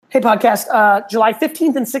Hey, podcast, July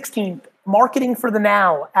 15th and 16th, Marketing for the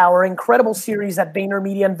Now, our incredible series at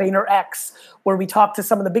VaynerMedia and VaynerX, where we talk to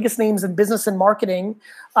some of the biggest names in business and marketing,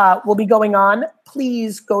 will be going on.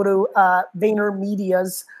 Please go to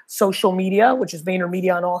VaynerMedia's social media, which is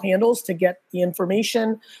VaynerMedia on all handles, to get the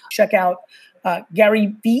information. Check out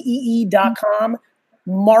GaryVee.com,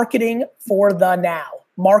 Marketing for the Now.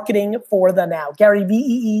 Marketing for the Now.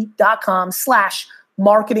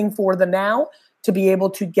 GaryVee.com/Marketing for the Now. To be able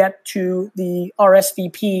to get to the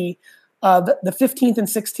RSVP of the 15th and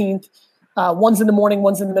 16th. One's in the morning,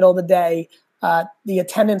 one's in the middle of the day. The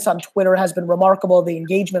attendance on Twitter has been remarkable. The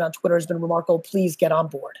engagement on Twitter has been remarkable. Please get on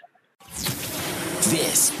board.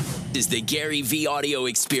 This is the Gary V audio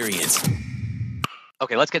experience.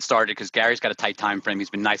 Okay, let's get started because Gary's got a tight time frame. He's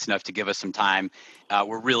been nice enough to give us some time.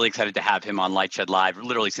 We're really excited to have him on LightShed Live.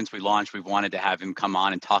 Literally, since we launched, we've wanted to have him come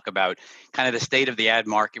on and talk about kind of the state of the ad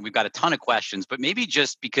market. We've got a ton of questions, but maybe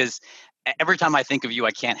just because every time I think of you,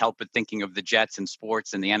 I can't help but thinking of the Jets and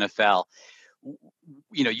sports and the NFL.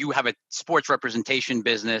 You know, you have a sports representation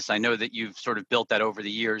business. I know that you've sort of built that over the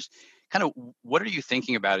years. Kind of what are you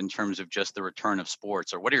thinking about in terms of just the return of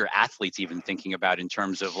sports, or what are your athletes even thinking about in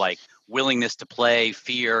terms of like willingness to play,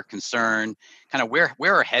 fear, concern, kind of where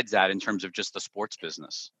are heads at in terms of just the sports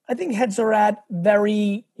business? I think heads are at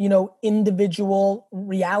very, individual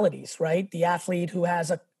realities, right? The athlete who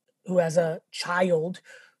has a child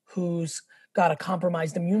who's got a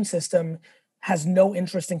compromised immune system has no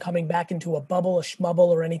interest in coming back into a bubble, a schmubble,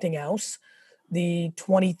 or anything else. The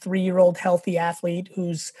 23-year-old healthy athlete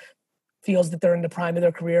who's feels that they're in the prime of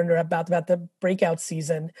their career and they're about the breakout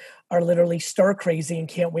season are literally stir crazy and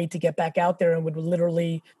can't wait to get back out there and would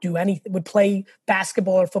literally do anything, would play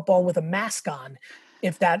basketball or football with a mask on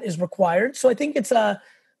if that is required. So I think it's a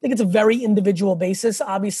very individual basis.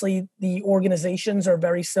 Obviously, the organizations are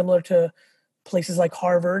very similar to places like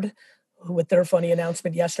Harvard, who with their funny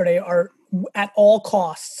announcement yesterday are at all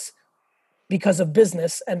costs, because of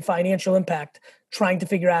business and financial impact, trying to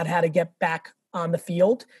figure out how to get back on the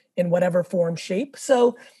field in whatever form, shape.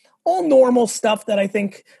 So all normal stuff that I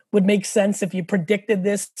think would make sense if you predicted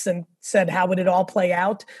this and said, how would it all play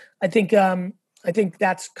out? I think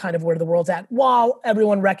that's kind of where the world's at, while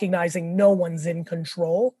everyone recognizing no one's in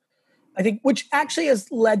control. I think, which actually has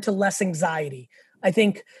led to less anxiety. I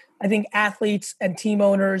think athletes and team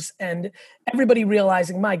owners and everybody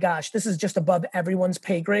realizing, my gosh, this is just above everyone's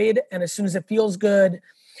pay grade. And as soon as it feels good,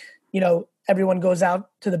 everyone goes out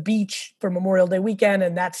to the beach for Memorial Day weekend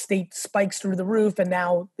and that state spikes through the roof. And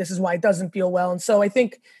now this is why it doesn't feel well. And so I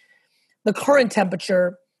think the current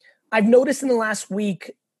temperature, I've noticed in the last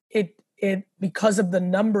week, it because of the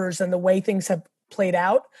numbers and the way things have played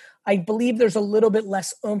out, I believe there's a little bit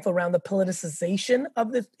less oomph around the politicization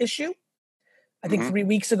of the issue. I think 3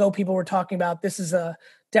 weeks ago, people were talking about this is a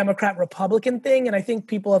Democrat-Republican thing. And I think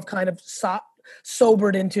people have kind of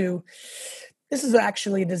sobered into, this is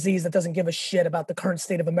actually a disease that doesn't give a shit about the current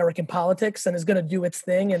state of American politics and is going to do its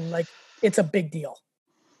thing. And it's a big deal.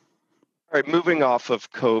 All right, moving off of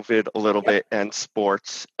COVID a little bit and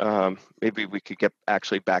sports, maybe we could get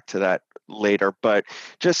actually back to that later. But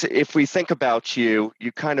just if we think about you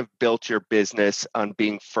kind of built your business on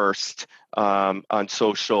being first on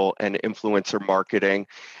social and influencer marketing.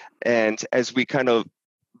 And as we kind of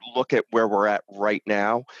look at where we're at right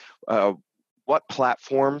now, what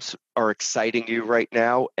platforms are exciting you right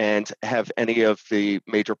now, and have any of the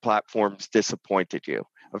major platforms disappointed you?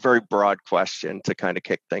 A very broad question to kind of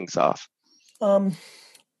kick things off.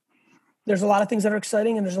 There's a lot of things that are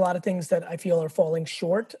exciting, and there's a lot of things that I feel are falling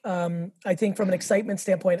short. I think from an excitement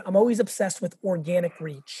standpoint, I'm always obsessed with organic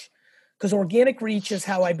reach, because organic reach is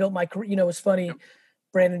how I built my career. It's funny,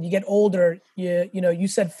 Brandon, you get older, you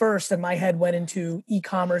said first, and my head went into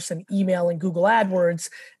e-commerce and email and Google AdWords,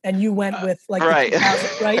 and you went with right.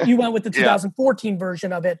 Right? You went with the 2014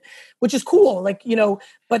 version of it, which is cool.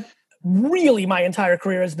 But really my entire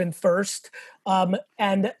career has been first.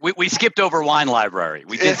 And we skipped over Wine Library.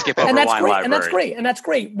 We did skip over Wine Library. And that's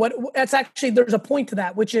great. That's actually, there's a point to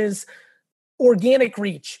that, which is organic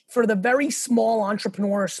reach for the very small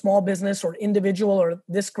entrepreneur, small business or individual, or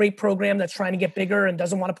this great program that's trying to get bigger and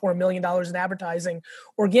doesn't want to pour $1 million in advertising.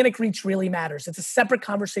 Organic reach really matters. It's a separate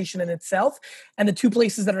conversation in itself. And the two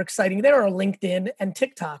places that are exciting there are LinkedIn and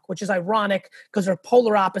TikTok, which is ironic because they're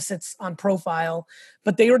polar opposites on profile,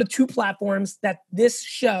 but they are the two platforms that this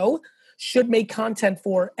show should make content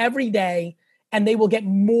for every day, and they will get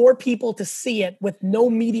more people to see it with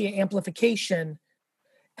no media amplification.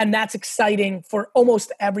 And that's exciting for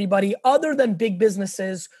almost everybody other than big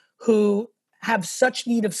businesses who have such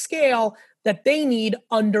need of scale that they need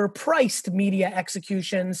underpriced media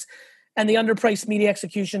executions. And the underpriced media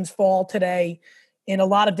executions fall today in a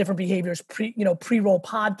lot of different behaviors, pre-roll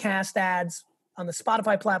podcast ads on the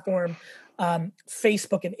Spotify platform,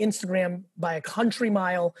 Facebook and Instagram by a country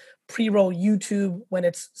mile, pre-roll YouTube when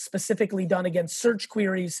it's specifically done against search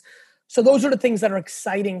queries. So those are the things that are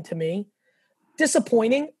exciting to me.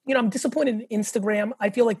 Disappointing, I'm disappointed in Instagram. I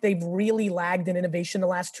feel like they've really lagged in innovation the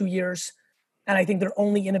last 2 years. And I think they're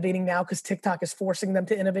only innovating now because TikTok is forcing them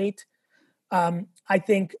to innovate. I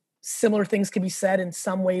think similar things can be said in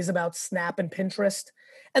some ways about Snap and Pinterest.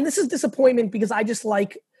 And this is disappointment because I just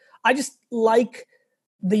like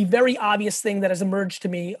the very obvious thing that has emerged to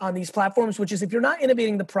me on these platforms, which is if you're not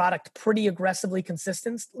innovating the product pretty aggressively,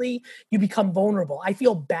 consistently, you become vulnerable. I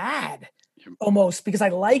feel bad almost because I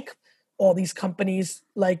like all these companies,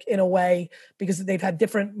 like in a way, because they've had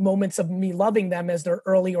different moments of me loving them as their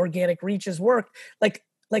early organic reaches worked. Like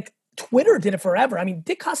Twitter did it forever. I mean,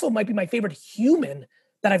 Dick Costolo might be my favorite human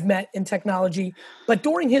that I've met in technology, but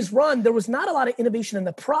during his run, there was not a lot of innovation in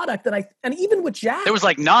the product. And even with Jack, there was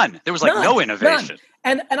like none. There was like no innovation.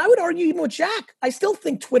 None. And I would argue even with Jack, I still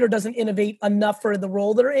think Twitter doesn't innovate enough for the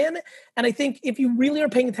role they're in. And I think if you really are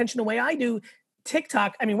paying attention the way I do,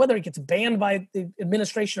 TikTok, I mean, whether it gets banned by the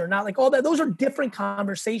administration or not, like all that, those are different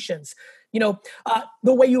conversations. The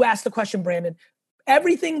way you asked the question, Brandon,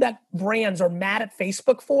 everything that brands are mad at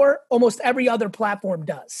Facebook for, almost every other platform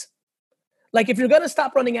does. Like if you're going to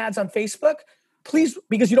stop running ads on Facebook, please,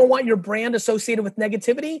 because you don't want your brand associated with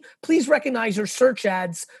negativity, please recognize your search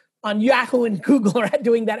ads on Yahoo and Google are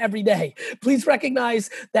doing that every day. Please recognize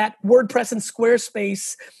that WordPress and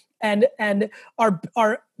Squarespace and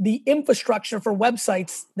are the infrastructure for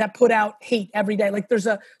websites that put out hate every day. Like there's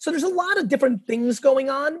a lot of different things going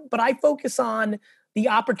on, but I focus on the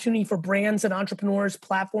opportunity for brands and entrepreneurs,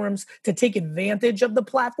 platforms to take advantage of the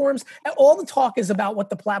platforms. And all the talk is about what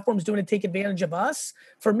the platform's doing to take advantage of us.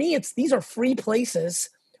 For me, these are free places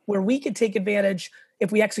where we can take advantage if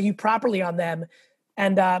we execute properly on them.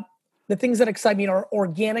 And the things that excite me are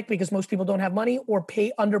organic because most people don't have money, or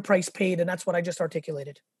underpriced paid, and that's what I just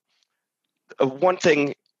articulated. One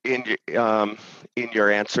thing in your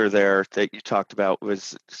answer there that you talked about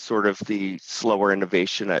was sort of the slower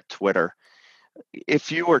innovation at Twitter.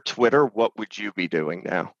 If you were Twitter, what would you be doing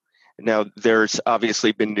now? Now, there's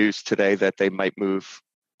obviously been news today that they might move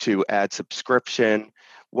to ad subscription.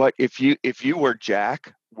 What if you were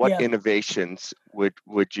Jack? What innovations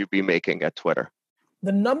would you be making at Twitter?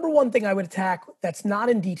 The number one thing I would attack that's not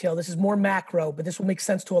in detail, this is more macro, but this will make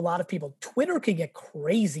sense to a lot of people. Twitter could get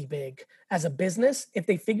crazy big as a business if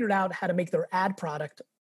they figured out how to make their ad product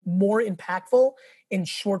more impactful in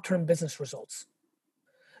short-term business results.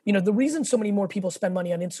 The reason so many more people spend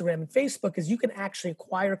money on Instagram and Facebook is you can actually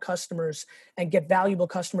acquire customers and get valuable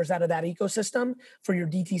customers out of that ecosystem for your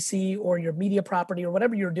DTC or your media property or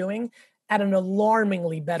whatever you're doing at an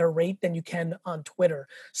alarmingly better rate than you can on Twitter.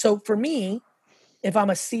 So for me, if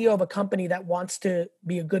I'm a CEO of a company that wants to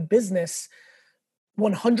be a good business,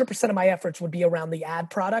 100% of my efforts would be around the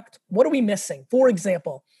ad product. What are we missing? For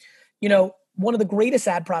example, one of the greatest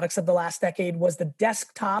ad products of the last decade was the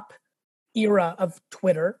desktop era of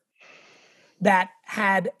Twitter that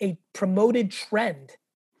had a promoted trend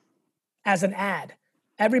as an ad.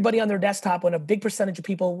 Everybody on their desktop, when a big percentage of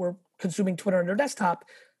people were consuming Twitter on their desktop,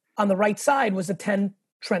 on the right side was the 10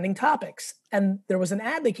 trending topics. And there was an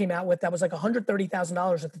ad they came out with that was like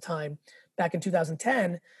 $130,000 at the time, back in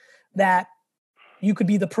 2010, that you could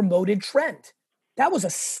be the promoted trend. That was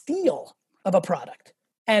a steal of a product.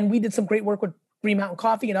 And we did some great work with Green Mountain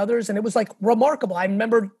Coffee and others, and it was like remarkable. I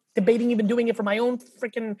remember debating even doing it for my own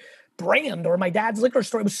freaking brand or my dad's liquor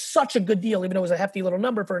store. It was such a good deal, even though it was a hefty little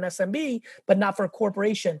number for an SMB, but not for a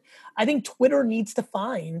corporation. I think Twitter needs to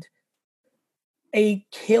find a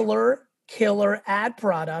killer ad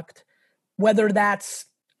product, whether that's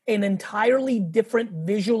an entirely different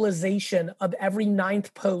visualization of every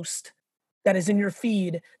 9th post that is in your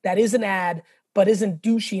feed that is an ad, but isn't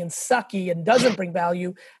douchey and sucky and doesn't bring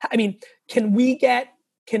value. I mean, can we get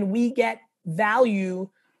value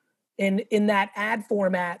in that ad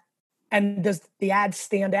format? And does the ad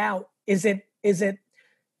stand out? Is it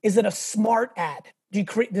a smart ad?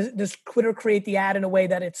 Does Twitter create the ad in a way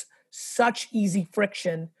that it's such easy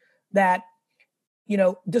friction that,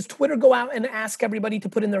 does Twitter go out and ask everybody to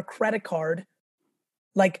put in their credit card,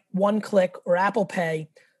 like one click or Apple Pay?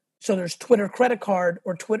 So there's Twitter credit card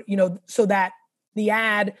or Twitter, so that the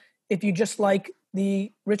ad, if you just like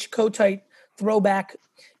the Rich Kotite throwback,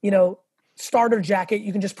 starter jacket,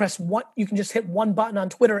 you can just hit one button on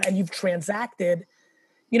Twitter and you've transacted.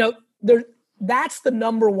 That's the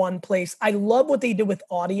number one place. I love what they did with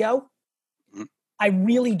audio. I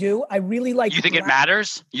really do. I really like. You think it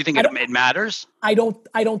matters? You think it matters? I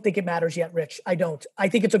don't think it matters yet, Rich. I don't. I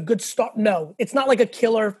think it's a good start. No, it's not like a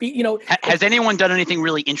killer. Has anyone done anything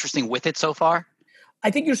really interesting with it so far?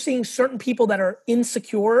 I think you're seeing certain people that are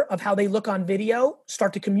insecure of how they look on video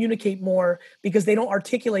start to communicate more because they don't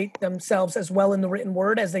articulate themselves as well in the written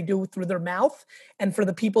word as they do through their mouth. And for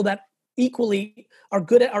the people that equally are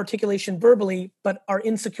good at articulation verbally, but are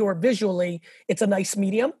insecure visually, it's a nice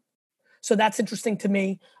medium. So that's interesting to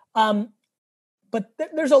me. But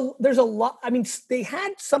there's a lot. I mean, they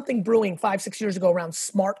had something brewing 5-6 years ago around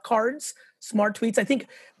smart cards, smart tweets. I think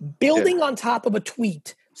building on top of a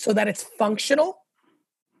tweet so that it's functional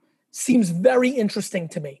seems very interesting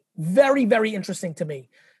to me. Very, very interesting to me.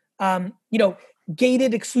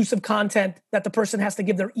 Gated exclusive content that the person has to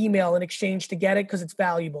give their email in exchange to get it because it's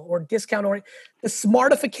valuable, or discount, or the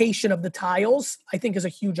smartification of the tiles, I think, is a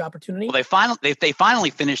huge opportunity. Well, they finally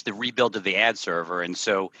finished the rebuild of the ad server, and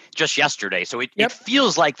so just yesterday. So it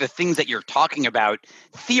feels like the things that you're talking about,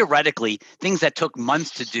 theoretically, things that took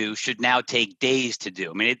months to do should now take days to do.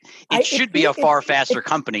 I mean, it should be a far faster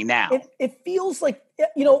company now. It feels like,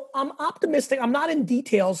 I'm optimistic. I'm not in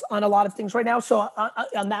details on a lot of things right now, so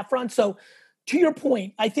on that front. So to your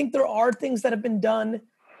point, I think there are things that have been done.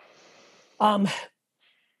 I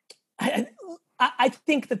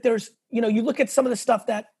think that there's, you look at some of the stuff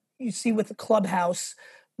that you see with the Clubhouse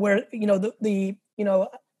where, and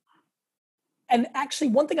actually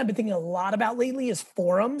one thing I've been thinking a lot about lately is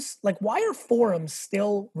forums. Like, why are forums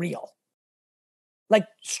still real? Like,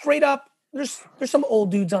 straight up, there's some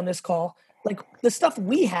old dudes on this call. Like, the stuff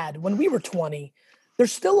we had when we were 20, they're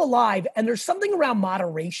still alive. And there's something around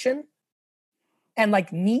moderation and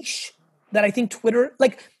like niche that I think Twitter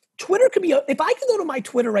could be, if I could go to my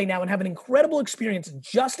Twitter right now and have an incredible experience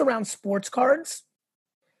just around sports cards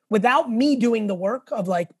without me doing the work of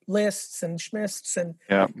like lists and schmists, and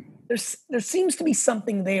there seems to be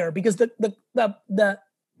something there because the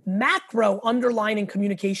macro underlining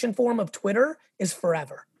communication form of Twitter is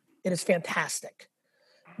forever. It is fantastic.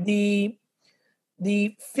 The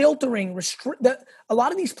filtering, a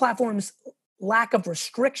lot of these platforms' lack of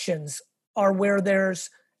restrictions are where there's,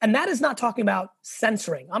 and that is not talking about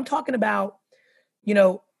censoring. I'm talking about,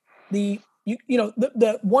 the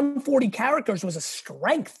 140 characters was a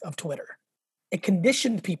strength of Twitter. It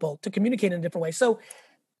conditioned people to communicate in a different way. So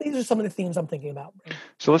these are some of the themes I'm thinking about.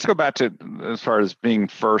 So let's go back to as far as being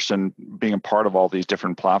first and being a part of all these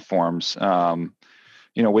different platforms.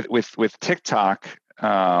 With TikTok,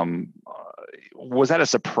 was that a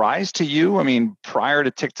surprise to you? I mean, prior to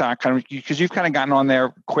TikTok, because you've kind of gotten on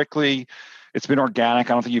there quickly, it's been organic.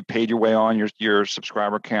 I don't think you've paid your way on your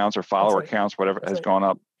subscriber counts or follower counts, whatever has gone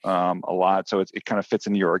up a lot. So it kind of fits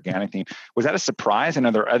into your organic theme. Was that a surprise? And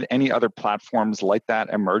are there any other platforms like that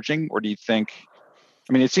emerging? Or do you think,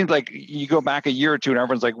 I mean, it seems like you go back a year or two and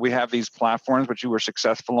everyone's like, we have these platforms, which you were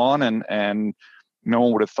successful on, and no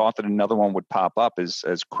one would have thought that another one would pop up as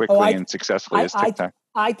quickly and successfully as TikTok.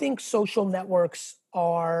 I think social networks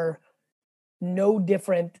are no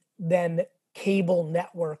different than cable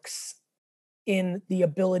networks in the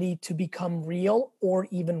ability to become real or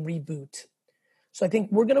even reboot. So I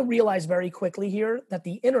think we're going to realize very quickly here that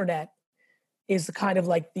the internet is kind of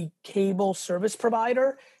like the cable service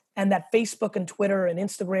provider, and that Facebook and Twitter and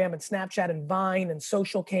Instagram and Snapchat and Vine and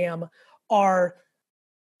Social Cam are,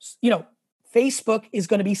 Facebook is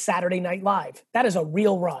going to be Saturday Night Live. That is a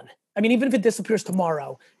real run. I mean, even if it disappears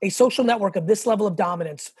tomorrow, a social network of this level of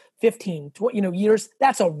dominance, 15, years,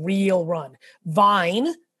 that's a real run.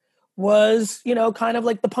 Vine was, kind of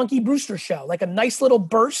like the Punky Brewster show, like a nice little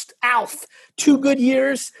burst. Alf, 2 good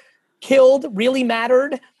years, killed, really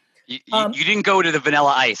mattered. You didn't go to the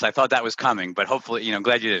Vanilla Ice. I thought that was coming, but hopefully,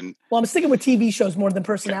 glad you didn't. Well, I'm sticking with TV shows more than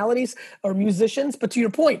personalities or musicians. But to your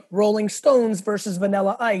point, Rolling Stones versus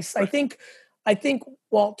Vanilla Ice. Right. I think,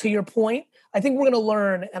 well, to your point, I think we're going to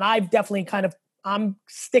learn, and I've definitely I'm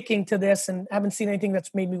sticking to this and haven't seen anything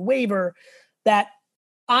that's made me waver, that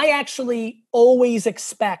I actually always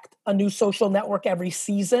expect a new social network every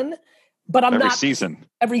season, but every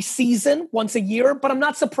season, once a year, but I'm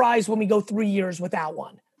not surprised when we go 3 years without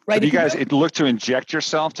one. Right? So do you guys look to inject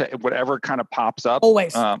yourself to whatever kind of pops up?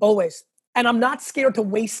 Always. And I'm not scared to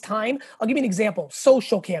waste time. I'll give you an example.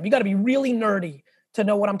 Social Cam. You got to be really nerdy to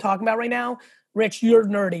know what I'm talking about right now. Rich, you're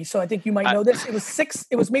nerdy, so I think you might know this.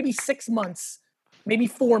 It was maybe 6 months, maybe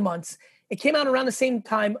 4 months. It came out around the same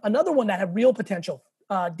time. Another one that had real potential,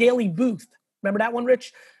 Daily Booth. Remember that one,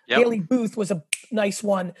 Rich? Yep. Daily Booth was a nice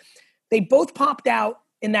one. They both popped out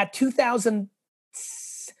in that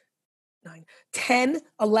 2009, 10,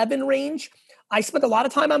 11 range. I spent a lot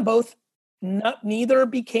of time on both. Neither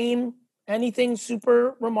became anything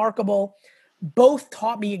super remarkable. Both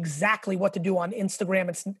taught me exactly what to do on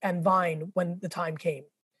Instagram and Vine when the time came.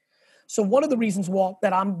 So one of the reasons, Walt,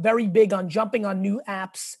 that I'm very big on jumping on new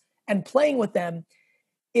apps and playing with them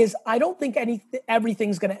is I don't think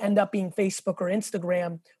everything's going to end up being Facebook or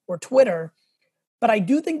Instagram or Twitter, but I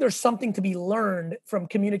do think there's something to be learned from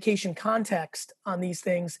communication context on these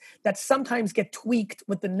things that sometimes get tweaked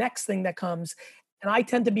with the next thing that comes. And I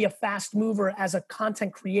tend to be a fast mover as a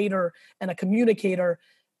content creator and a communicator.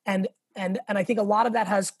 And I think a lot of that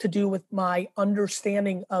has to do with my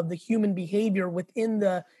understanding of the human behavior within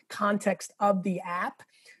the context of the app.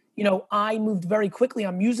 You know, I moved very quickly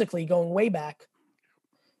on Musical.ly going way back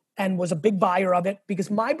and was a big buyer of it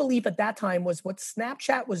because my belief at that time was what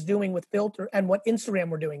Snapchat was doing with filter and what Instagram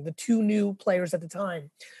were doing, the two new players at the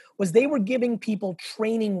time, was they were giving people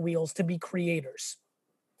training wheels to be creators,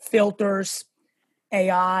 filters,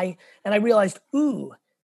 AI. And I realized, ooh,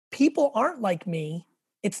 people aren't like me.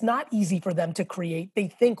 It's not easy for them to create. They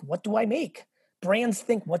think, what do I make? Brands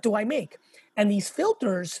think, what do I make? And these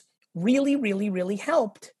filters really, really, really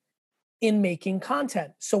helped in making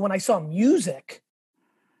content. So when I saw music,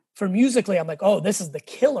 for Musical.ly, I'm like, oh, this is the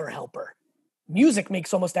killer helper. Music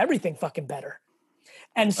makes almost everything fucking better.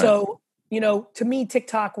 And so, you know, to me,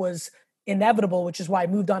 TikTok was inevitable, which is why I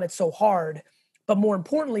moved on it so hard. But more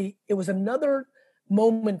importantly, it was another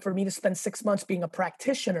moment for me to spend 6 months being a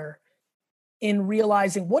practitioner in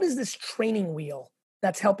realizing what is this training wheel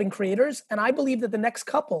that's helping creators. And I believe that the next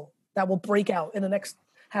couple that will break out in the next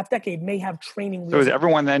half decade may have training wheels. So is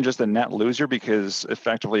everyone then just a net loser because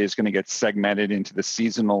effectively it's going to get segmented into the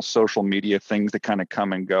seasonal social media things that kind of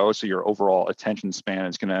come and go? So your overall attention span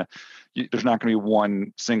is there's not going to be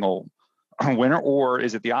one single winner, or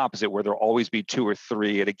is it the opposite where there'll always be two or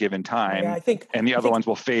three at a given time? Yeah, and the other ones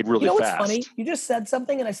will fade really fast. What's funny? You just said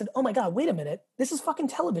something and I said, oh my God, wait a minute. This is fucking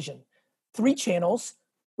television. 3 channels,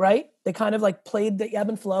 right? They kind of like played the ebb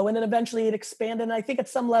and flow, and then eventually it expanded. And I think at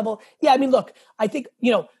some level, yeah, I mean, look, I think,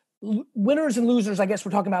 you know, winners and losers, I guess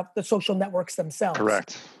we're talking about the social networks themselves.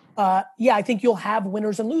 Correct. Yeah, I think you'll have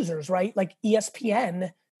winners and losers, right? Like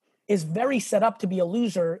ESPN is very set up to be a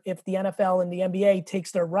loser if the NFL and the NBA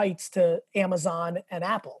takes their rights to Amazon and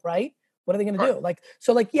Apple, right? What are they going to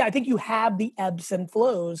do? Yeah, I think you have the ebbs and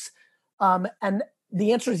flows. And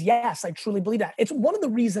the answer is yes, I truly believe that. It's one of the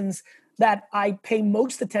reasons that I pay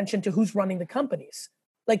most attention to who's running the companies.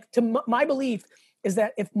 Like, my belief is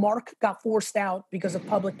that if Mark got forced out because of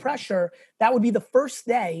public pressure, that would be the first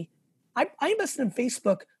day. I invested in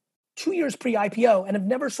Facebook 2 years pre-IPO and have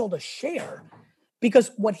never sold a share,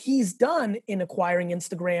 because what he's done in acquiring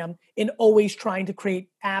Instagram, in always trying to create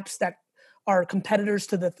apps that are competitors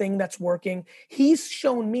to the thing that's working, he's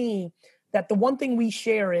shown me that the one thing we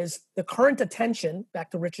share is the current attention,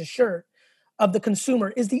 back to Rich's shirt, of the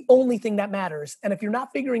consumer is the only thing that matters. And if you're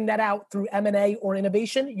not figuring that out through M&A or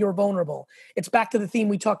innovation, you're vulnerable. It's back to the theme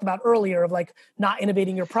we talked about earlier of like not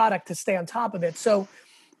innovating your product to stay on top of it. So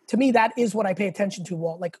to me, that is what I pay attention to,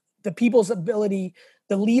 Walt. Like the people's ability,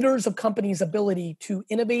 the leaders of companies' ability to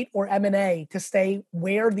innovate or M&A to stay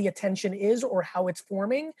where the attention is or how it's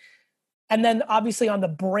forming. And then obviously on the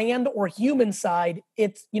brand or human side,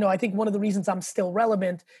 it's, you know, I think one of the reasons I'm still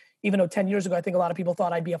relevant, even though 10 years ago, I think a lot of people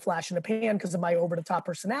thought I'd be a flash in the pan because of my over-the-top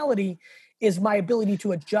personality, is my ability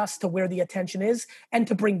to adjust to where the attention is and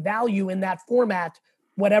to bring value in that format,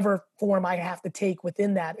 whatever form I have to take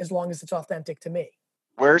within that, as long as it's authentic to me.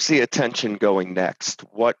 Where's the attention going next?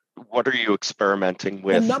 What are you experimenting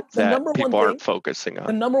with that people aren't focusing on?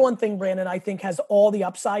 The number one thing, Brandon, I think has all the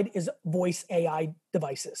upside is voice AI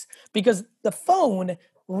devices, because the phone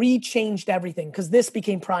re-changed everything because this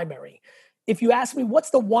became primary. If you ask me what's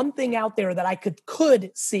the one thing out there that I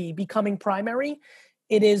could see becoming primary,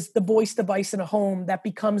 it is the voice device in a home that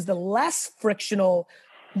becomes the less frictional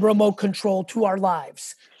remote control to our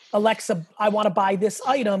lives. Alexa, I want to buy this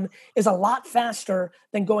item is a lot faster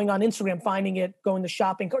than going on Instagram, finding it, going to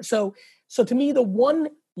shopping cart. So to me, the one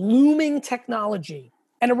looming technology,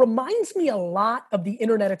 and it reminds me a lot of the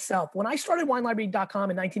internet itself. When I started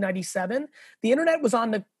WineLibrary.com in 1997, the internet was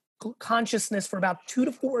on the consciousness for about 2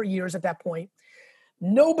 to 4 years at that point.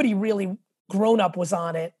 Nobody really grown up was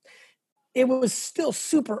on it. It was still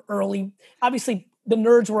super early. Obviously, the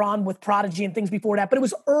nerds were on with Prodigy and things before that, but it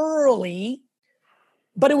was early.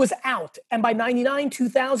 But it was out. And by 99,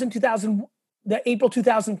 2000, the April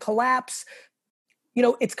 2000 collapse, you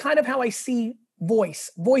know, it's kind of how I see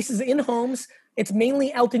voice. Voice is in homes. It's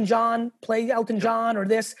mainly Elton John, play Elton John or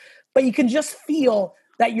this, but you can just feel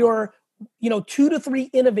that you're 2 to 3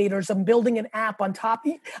 innovators of building an app on top.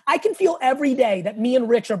 I can feel every day that me and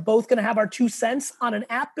Rich are both going to have our 2 cents on an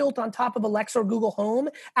app built on top of Alexa or Google Home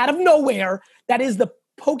out of nowhere. That is the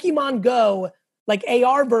Pokemon Go, like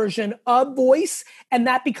AR version of voice. And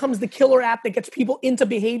that becomes the killer app that gets people into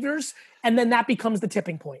behaviors. And then that becomes the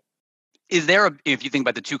tipping point. Is there if you think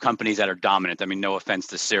about the 2 companies that are dominant, I mean, no offense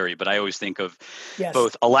to Siri, but I always think of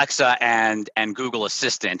both Alexa and Google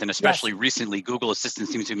Assistant, and especially recently, Google Assistant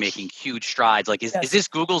seems to be making huge strides. Like, is this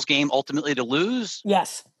Google's game ultimately to lose?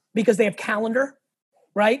 Yes, because they have Calendar,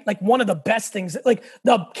 right? Like one of the best things, like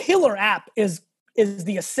the killer app is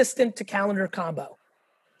the Assistant to Calendar combo.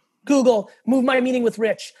 Google, move my meeting with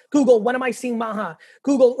Rich. Google, when am I seeing Maha?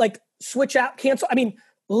 Google, like switch out, cancel. I mean,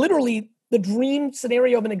 literally, the dream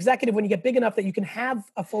scenario of an executive when you get big enough that you can have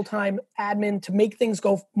a full-time admin to make things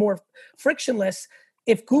go more frictionless.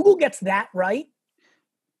 If Google gets that right,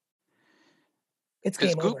 it's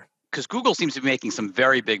game over. Because Google seems to be making some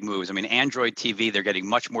very big moves. I mean, Android TV, they're getting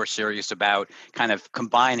much more serious about kind of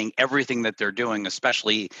combining everything that they're doing,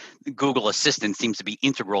 especially Google Assistant seems to be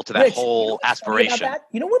integral to that whole aspiration.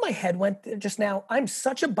 You know where my head went just now? I'm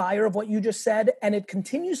such a buyer of what you just said, and it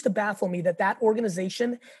continues to baffle me that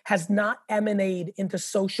organization has not emanated into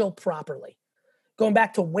social properly. Going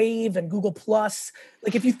back to Wave and Google Plus,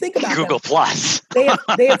 like if you think about Google Plus, they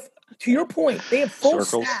have to your point, they have full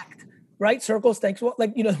stacked. Right? Circles. Thanks. Well,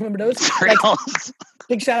 like, remember those? Circles. Like,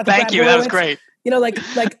 big shout out to Thank you. That was great.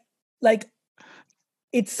 Like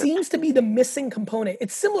it seems to be the missing component.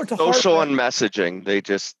 It's similar to social hardware. And messaging. They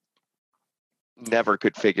just never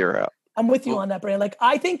could figure out. I'm with you on that, Brandon. Like,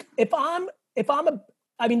 I think the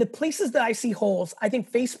places that I see holes, I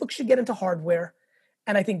think Facebook should get into hardware,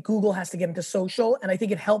 and I think Google has to get into social, and I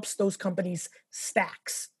think it helps those companies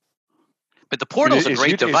stacks. But the portal's a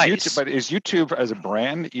great device. But is YouTube as a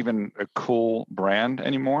brand even a cool brand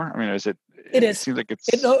anymore? I mean, is it? It is. It seems like it's.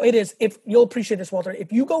 It is. If you'll appreciate this, Walter,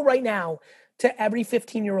 if you go right now to every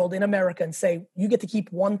 15-year-old in America and say you get to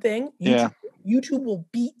keep one thing, YouTube will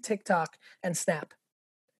beat TikTok and Snap.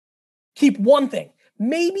 Keep one thing.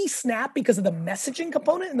 Maybe Snap because of the messaging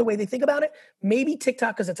component and the way they think about it. Maybe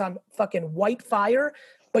TikTok because it's on fucking white fire.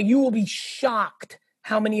 But you will be shocked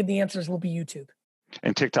how many of the answers will be YouTube.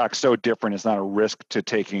 And TikTok's so different, it's not a risk to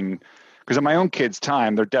taking, because in my own kids'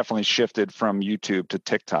 time, they're definitely shifted from YouTube to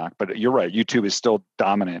TikTok. But you're right, YouTube is still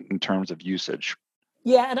dominant in terms of usage.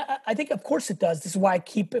 Yeah, and I think, of course, it does. This is why I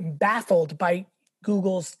keep baffled by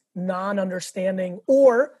Google's non-understanding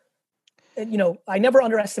or, I never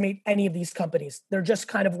underestimate any of these companies. They're just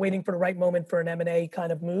kind of waiting for the right moment for an M&A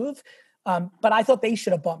kind of move. But I thought they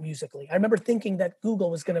should have bought Musical.ly. I remember thinking that Google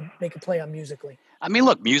was going to make a play on Musical.ly. I mean,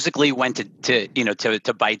 look, Musical.ly went to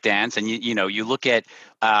ByteDance, and you look at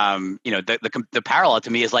the parallel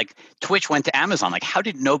to me is like Twitch went to Amazon. Like, how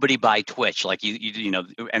did nobody buy Twitch? Like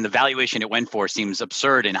and the valuation it went for seems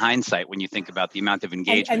absurd in hindsight when you think about the amount of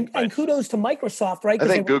engagement. And kudos to Microsoft, right? I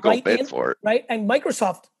think Google bid for it, right? And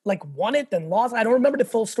Microsoft won it, then lost. I don't remember the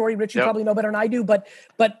full story. Rich, you probably know better than I do, but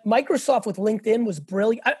Microsoft with LinkedIn was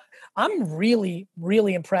brilliant. I'm really,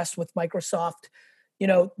 really impressed with Microsoft. I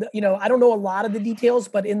don't know a lot of the details,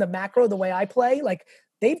 but in the macro, the way I play, like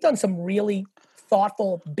they've done some really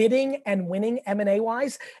thoughtful bidding and winning M&A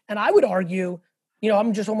wise. And I would argue,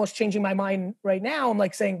 I'm just almost changing my mind right now. I'm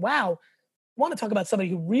like saying, wow, I want to talk about somebody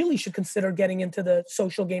who really should consider getting into the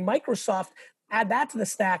social game. Microsoft, add that to the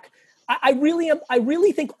stack. I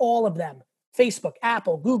really think all of them, Facebook,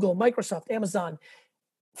 Apple, Google, Microsoft, Amazon,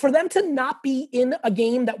 for them to not be in a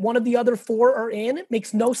game that one of the other 4 are in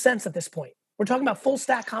makes no sense at this point. We're talking about full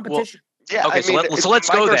stack competition. Well, yeah, okay, so let's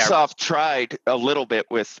go there. Microsoft tried a little bit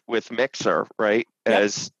with Mixer, right,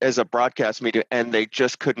 as a broadcast media, and they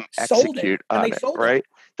just couldn't execute on it, right?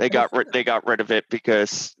 They got rid of it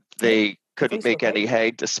because they couldn't make any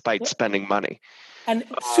hay despite spending money. And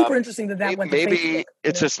super interesting that went to Facebook. Maybe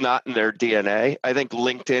it's just not in their DNA. I think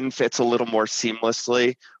LinkedIn fits a little more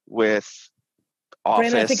seamlessly with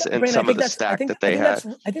Office and some of the stack that they have.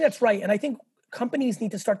 I think that's right. And I think companies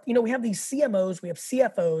need to start, we have these CMOs, we have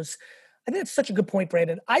CFOs. I think that's such a good point,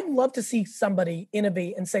 Brandon. I'd love to see somebody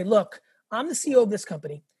innovate and say, look, I'm the CEO of this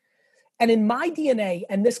company. And in my DNA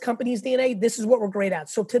and this company's DNA, this is what we're great at.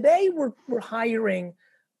 So today we're hiring,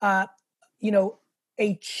 a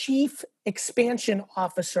chief expansion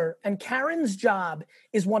officer. And Karen's job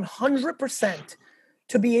is 100%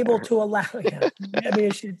 to be able to allow, maybe I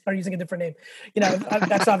should start using a different name.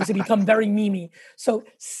 That's obviously become very memey. So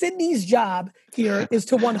Sydney's job here is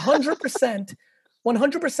to 100%,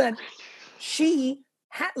 she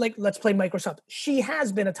let's play Microsoft. She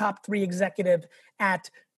has been a top 3 executive at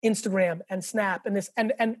Instagram and Snap and this,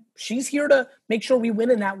 and she's here to make sure we win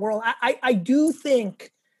in that world. I do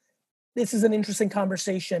think this is an interesting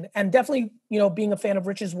conversation, and definitely, being a fan of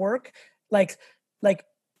Rich's work, like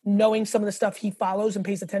knowing some of the stuff he follows and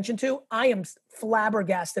pays attention to, I am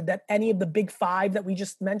flabbergasted that any of the big five that we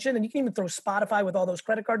just mentioned, and you can even throw Spotify with all those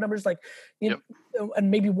credit card numbers, and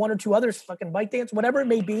maybe one or two others, fucking ByteDance, whatever it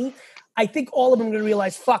may be. I think all of them are going to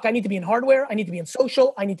realize, fuck, I need to be in hardware. I need to be in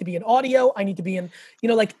social. I need to be in audio. I need to be in,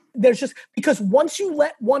 there's just, because once you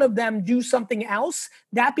let one of them do something else,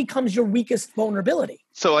 that becomes your weakest vulnerability.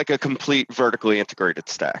 So like a complete vertically integrated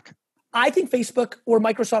stack. I think Facebook or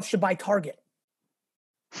Microsoft should buy Target.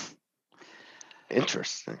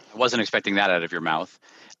 Interesting. I wasn't expecting that out of your mouth.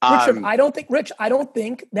 Richard, I don't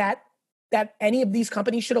think that any of these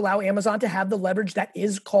companies should allow Amazon to have the leverage that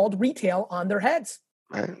is called retail on their heads.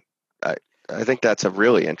 I think that's a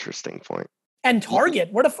really interesting point. And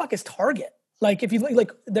Target, where the fuck is Target? Like, if you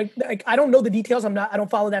I don't know the details. I don't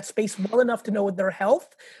follow that space well enough to know their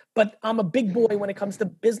health, but I'm a big boy when it comes to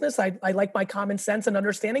business. I like my common sense and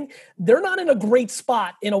understanding. They're not in a great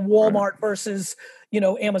spot in a Walmart versus,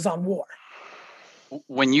 Amazon war.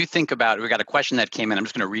 When you think about it, we got a question that came in. I'm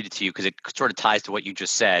just going to read it to you because it sort of ties to what you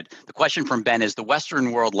just said. The question from Ben is, the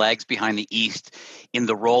Western world lags behind the East in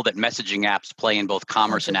the role that messaging apps play in both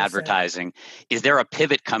commerce 100%. And advertising. Is there a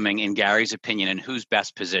pivot coming, in Gary's opinion, and who's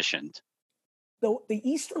best positioned? The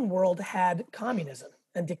Eastern world had communism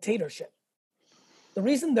and dictatorship. The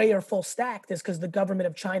reason they are full stacked is because the government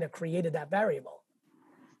of China created that variable.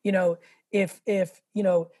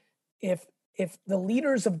 If the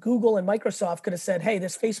leaders of Google and Microsoft could have said, hey,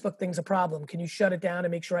 this Facebook thing's a problem, can you shut it down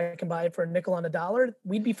and make sure I can buy it for a nickel on a dollar?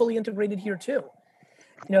 We'd be fully integrated here too.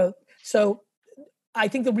 So I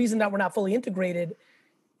think the reason that we're not fully integrated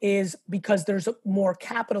is because there's more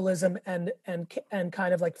capitalism and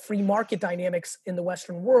kind of like free market dynamics in the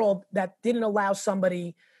Western world that didn't allow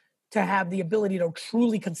somebody to have the ability to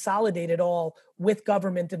truly consolidate it all with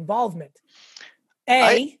government involvement.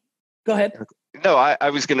 Go ahead. No, I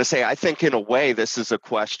was going to say, I think in a way this is a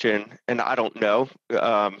question, and I don't know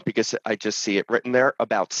because I just see it written there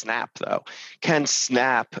about Snap, though. Can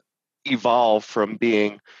Snap evolve from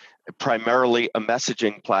being primarily a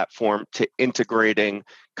messaging platform to integrating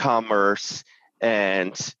commerce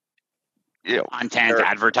and content,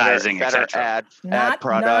 advertising, better ad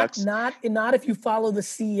products? Not if you follow the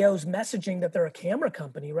CEO's messaging that they're a camera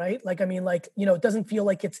company, right? It doesn't feel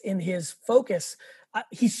like it's in his focus.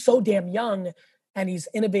 He's so damn young and he's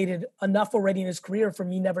innovated enough already in his career for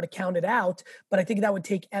me never to count it out. But I think that would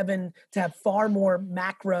take Evan to have far more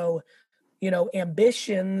macro,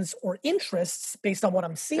 ambitions or interests based on what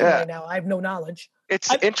I'm seeing right now. I have no knowledge.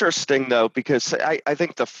 It's interesting, though, because I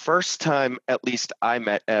think the first time, at least I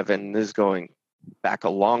met Evan, this is going back a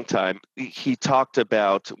long time, he talked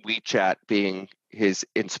about WeChat being his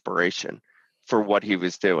inspiration for what he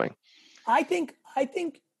was doing. I think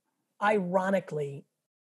ironically,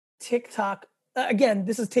 TikTok, again,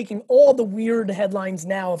 this is taking all the weird headlines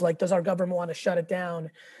now of does our government want to shut it down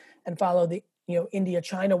and follow the,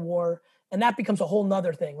 India-China war? And that becomes a whole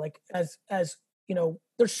nother thing. As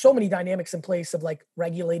there's so many dynamics in place of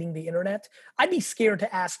regulating the internet. I'd be scared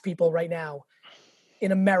to ask people right now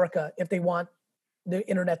in America if they want the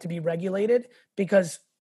internet to be regulated, because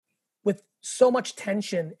with so much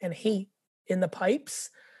tension and hate in the pipes,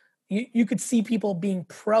 you could see people being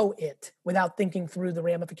pro it without thinking through the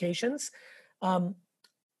ramifications.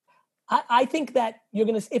 I think that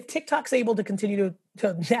if TikTok's able to continue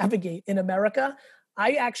to navigate in America,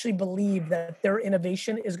 I actually believe that their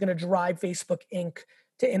innovation is going to drive Facebook Inc.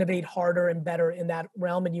 to innovate harder and better in that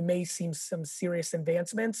realm. And you may see some serious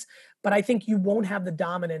advancements, but I think you won't have the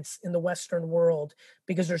dominance in the Western world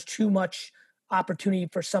because there's too much opportunity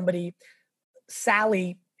for somebody.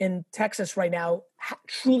 Sally in Texas right now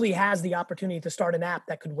truly has the opportunity to start an app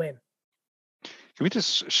that could win. Can we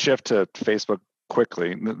just shift to Facebook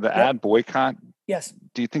quickly? The ad boycott? Yes.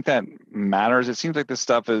 Do you think that matters? It seems like this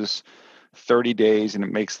stuff is 30 days and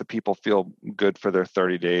it makes the people feel good for their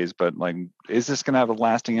 30 days. But is this going to have a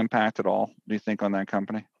lasting impact at all, do you think, on that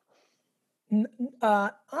company?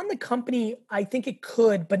 On the company, I think it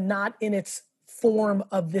could, but not in its form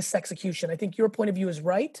of this execution. I think your point of view is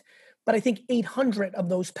right. But I think 800 of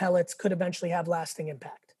those pellets could eventually have lasting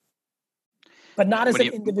impact, but not as an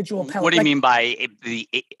individual pellet. What do you mean by the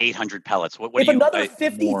 800 pellets? If another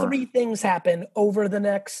 53 things happen over the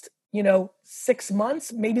next, 6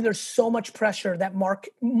 months, maybe there's so much pressure that Mark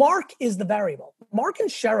is the variable. Mark and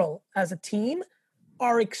Cheryl as a team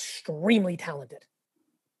are extremely talented.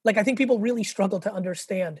 I think people really struggle to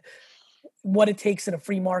understand what it takes in a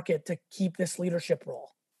free market to keep this leadership role.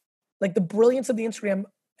 The brilliance of the Instagram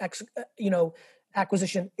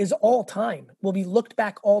acquisition is all time, will be looked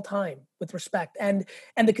back all time with respect, and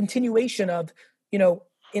the continuation of,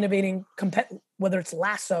 innovating, whether it's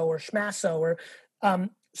Lasso or Schmasso or,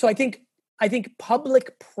 so I think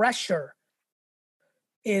public pressure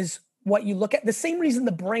is what you look at. The same reason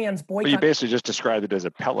the brands boycott. But you basically just described it as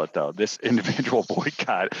a pellet, though. This individual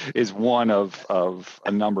boycott is one of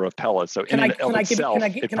a number of pellets. So can I give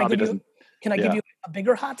you a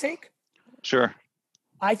bigger hot take? Sure.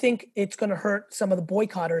 I think it's going to hurt some of the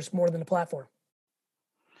boycotters more than the platform.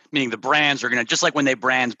 Meaning the brands are going to, just like when they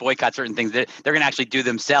brands boycott certain things, they're going to actually do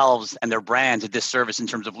themselves and their brands a disservice in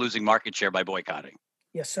terms of losing market share by boycotting.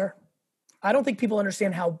 Yes, sir. I don't think people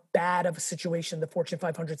understand how bad of a situation the Fortune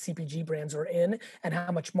 500 CPG brands are in and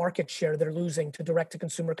how much market share they're losing to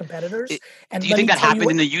direct-to-consumer competitors. Do you think that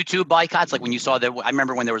happened in the YouTube boycotts? Like when you saw that, I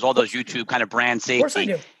remember when there was all those YouTube kind of brand safety. Of course I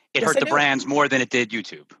do. It hurt the brands more than it did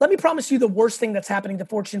YouTube. Let me promise you the worst thing that's happening to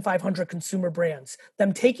Fortune 500 consumer brands,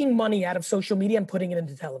 them taking money out of social media and putting it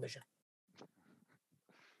into television.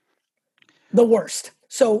 The worst.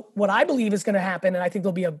 So what I believe is going to happen, and I think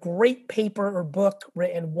there'll be a great paper or book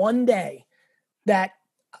written one day that,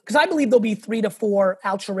 because I believe there'll be 3 to 4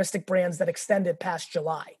 altruistic brands that extend it past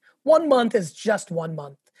July. 1 month is just 1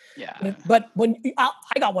 month. Yeah. But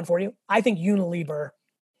I got one for you. I think Unilever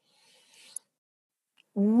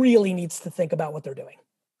really needs to think about what they're doing.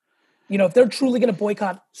 If they're truly going to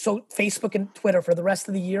boycott Facebook and Twitter for the rest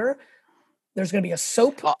of the year, there's going to be a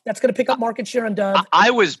soap that's going to pick up market share on Dove.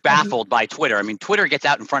 I was baffled by Twitter. I mean, Twitter gets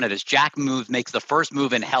out in front of this. Jack makes the first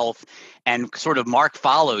move in health, and sort of Mark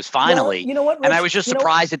follows finally. Well, you know what, Rich? And I was just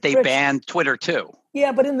surprised that they banned Twitter too.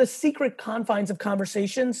 Yeah, but in the secret confines of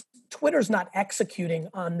conversations, Twitter's not executing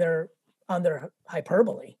on their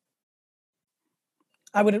hyperbole.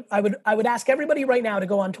 I would ask everybody right now to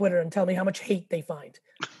go on Twitter and tell me how much hate they find.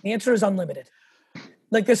 The answer is unlimited.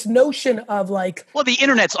 Like this notion of like, well, the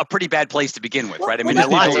internet's a pretty bad place to begin with, right? I mean,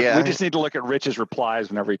 we just need to look at Rich's replies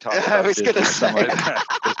whenever he talks about I was going to say.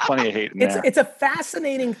 There's plenty of hate in there. It's a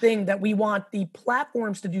fascinating thing that we want the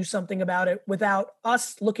platforms to do something about it without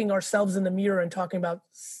us looking ourselves in the mirror and talking about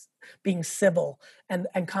being civil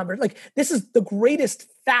and converse. Like this is the greatest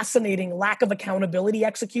fascinating lack of accountability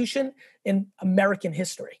execution in American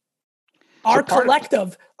history. Our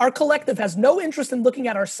collective has no interest in looking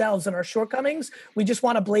at ourselves and our shortcomings. We just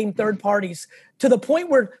want to blame third parties to the point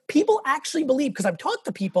where people actually believe, because I've talked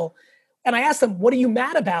to people and I asked them, what are you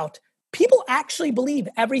mad about? People actually believe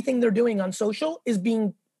everything they're doing on social is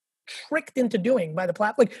being tricked into doing by the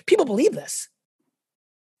platform. Like people believe this.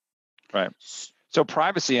 Right. So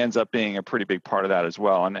privacy ends up being a pretty big part of that as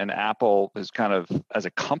well. And Apple is kind of, as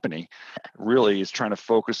a company, really is trying to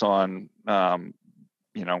focus on,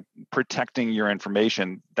 protecting your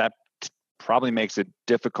information. That probably makes it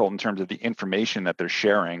difficult in terms of the information that they're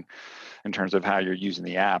sharing in terms of how you're using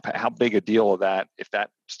the app. How big a deal of that, if that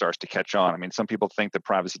starts to catch on? I mean, some people think that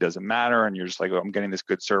privacy doesn't matter and you're just like, oh, I'm getting this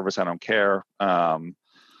good service, I don't care.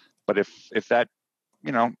 But if that,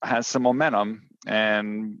 has some momentum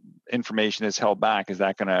and information is held back, is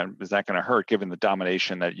that gonna hurt given the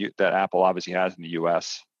domination that Apple obviously has in the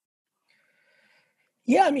US?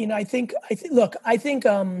 Yeah, I mean, I think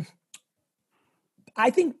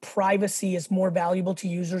privacy is more valuable to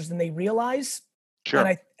users than they realize.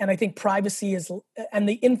 Sure. And I think privacy and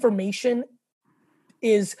the information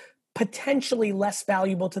is potentially less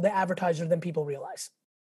valuable to the advertiser than people realize.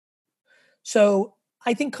 So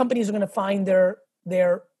I think companies are going to find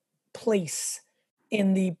their place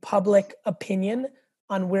in the public opinion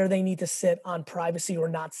on where they need to sit on privacy or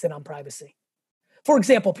not sit on privacy. For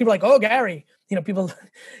example, people are like, oh, Gary, my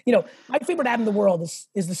favorite ad in the world is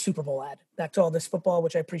the Super Bowl ad. Back to all this football,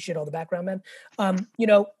 which I appreciate all the background, man.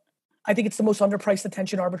 I think it's the most underpriced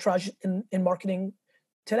attention arbitrage in marketing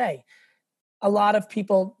today. A lot of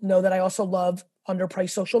people know that I also love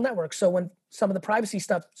underpriced social networks. So when some of the privacy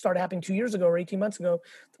stuff started happening 2 years ago or 18 months ago,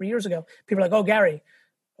 3 years ago, people are like, oh, Gary,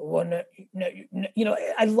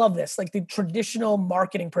 I love this. Like the traditional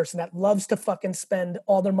marketing person that loves to fucking spend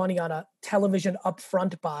all their money on a television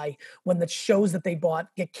upfront buy when the shows that they bought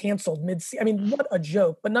get canceled I mean, what a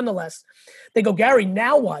joke. But nonetheless, they go, Gary,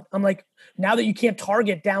 now what? I'm like, now that you can't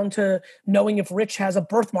target down to knowing if Rich has a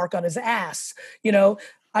birthmark on his ass,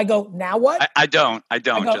 I go, now what? I don't,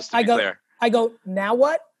 just to be clear. I go, now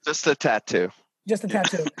what? Just a tattoo.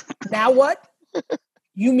 Now what?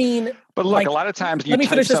 You mean, but look, a lot of times let me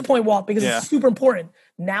finish this point, Walt, because it's super important.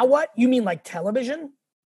 Now what? You mean like television?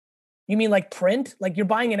 You mean like print? Like you're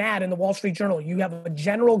buying an ad in the Wall Street Journal. You have a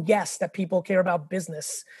general guess that people care about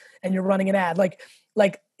business and you're running an ad. Like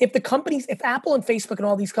if Apple and Facebook and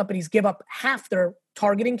all these companies give up half their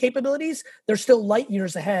targeting capabilities, they're still light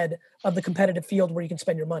years ahead of the competitive field where you can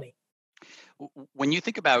spend your money. When you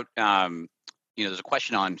think about, there's a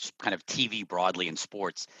question on kind of TV broadly in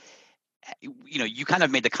sports. You kind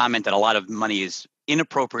of made the comment that a lot of money is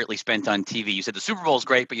inappropriately spent on TV. You said the Super Bowl is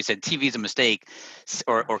great, but you said TV is a mistake,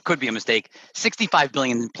 or could be a mistake. 65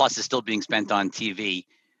 billion plus is still being spent on TV.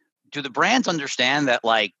 Do the brands understand that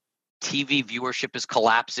like TV viewership is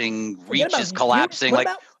collapsing, reach is collapsing?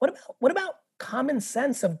 What about common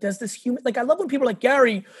sense of does this human, like I love when people are like,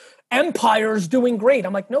 Gary, Empire's doing great.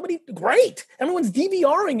 I'm like, great. Everyone's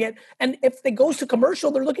DVRing it. And if it goes to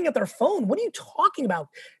commercial, they're looking at their phone. What are you talking about?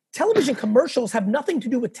 Television commercials have nothing to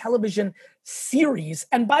do with television series.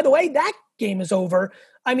 And by the way, that game is over.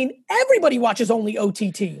 I mean, everybody watches only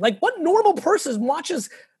OTT. Like what normal person watches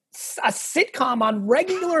a sitcom on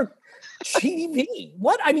regular TV?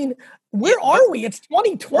 What? I mean, where are we? It's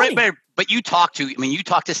 2020. Right, but you talk to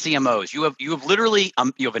CMOs. You have literally,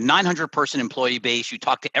 you have a 900 person employee base. You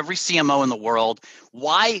talk to every CMO in the world.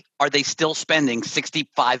 Why are they still spending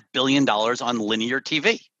 $65 billion on linear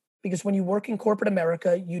TV? Because when you work in corporate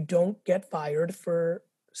America, you don't get fired for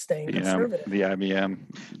staying conservative. The IBM.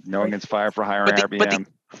 No one gets fired for hiring IBM.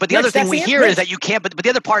 But the other thing we hear is that you can't, but the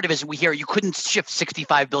other part of it is we hear you couldn't shift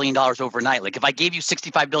 $65 billion overnight. Like if I gave you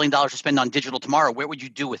 $65 billion to spend on digital tomorrow, where would you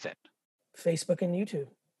do with it? Facebook and YouTube.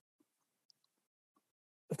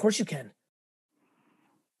 Of course you can.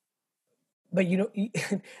 But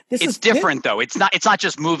it's different though. It's not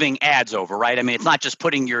just moving ads over, right? I mean, it's not just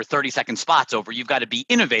putting your 30-second spots over. You've got to be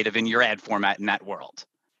innovative in your ad format in that world.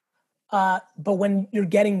 But when you're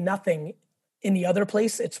getting nothing in the other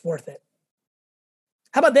place, it's worth it.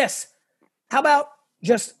 How about this? How about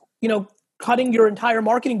just, cutting your entire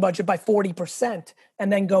marketing budget by 40%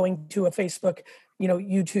 and then going to a Facebook,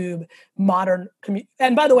 YouTube, modern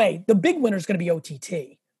and by the way, the big winner is going to be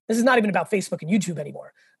OTT. This is not even about Facebook and YouTube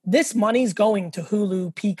anymore. This money's going to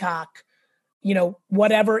Hulu, Peacock,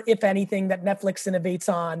 whatever, if anything, that Netflix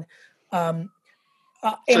innovates on.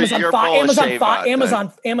 Amazon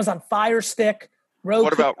Fire Stick, Roku.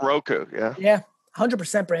 What about Roku? Yeah,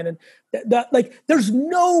 100%, Brandon. There's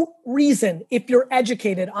no reason, if you're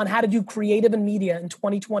educated on how to do creative and media in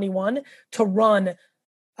 2021, to run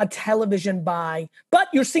a television buy. But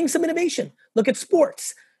you're seeing some innovation. Look at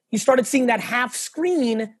sports. You started seeing that half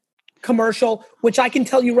screen commercial, which I can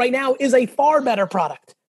tell you right now is a far better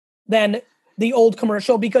product than the old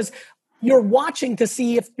commercial, because you're watching to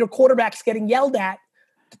see if your quarterback's getting yelled at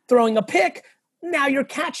throwing a pick. Now you're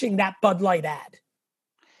catching that Bud Light ad.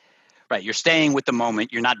 Right. You're staying with the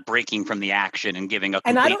moment. You're not breaking from the action and giving a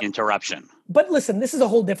complete interruption. But listen, this is a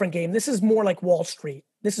whole different game. This is more like Wall Street.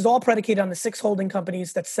 This is all predicated on the 6 holding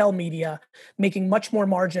companies that sell media, making much more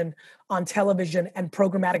margin on television and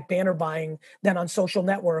programmatic banner buying than on social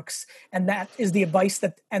networks. And that is the advice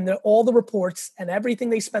all the reports and everything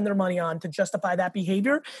they spend their money on to justify that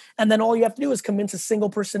behavior. And then all you have to do is convince a single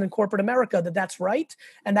person in corporate America that that's right.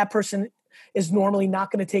 And that person is normally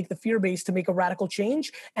not going to take the fear base to make a radical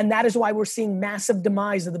change. And that is why we're seeing massive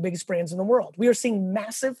demise of the biggest brands in the world. We are seeing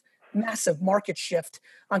massive market shift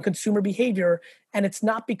on consumer behavior. And it's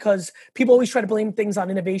not because people always try to blame things on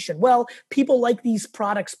innovation. Well, people like these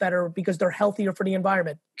products better because they're healthier for the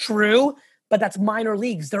environment. True, but that's minor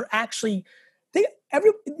leagues. They're actually,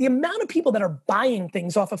 the amount of people that are buying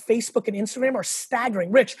things off of Facebook and Instagram are staggering.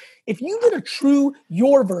 Rich, if you did a true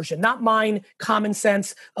your version, not mine, common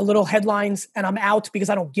sense, a little headlines, and I'm out because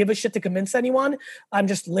I don't give a shit to convince anyone, I'm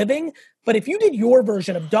just living. But if you did your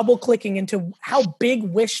version of double clicking into how big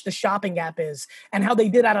Wish, the shopping app, is, and how they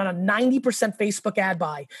did that on a 90% Facebook ad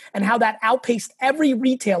buy, and how that outpaced every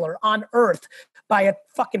retailer on earth by a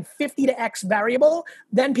fucking 50 to X variable,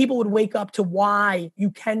 then people would wake up to why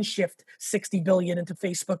you can shift 60 billion into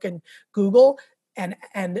Facebook and Google and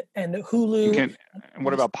Hulu.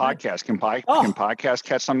 What about podcasts? Can podcasts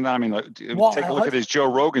catch something? I mean, take a look at this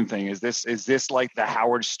Joe Rogan thing. Is this like the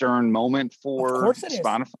Howard Stern moment for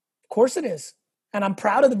Spotify? Of course it is. And I'm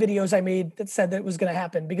proud of the videos I made that said that it was going to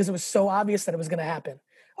happen because it was so obvious that it was going to happen.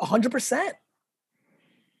 100%.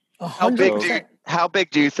 100%. How big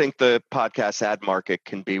do you think the podcast ad market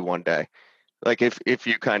can be one day? Like if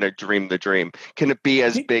you kind of dream the dream, can it be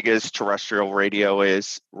as big as terrestrial radio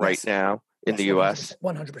is right now in the US?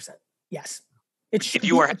 100%. Yes. If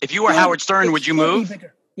you were Howard Stern, would you move?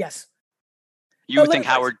 Yes. You would think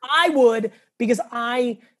Howard? I would, because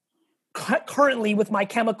I currently with my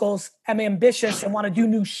chemicals am ambitious and want to do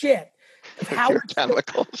new shit. If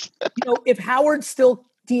Howard's still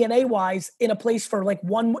DNA wise in a place for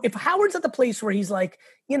if Howard's at the place where he's like,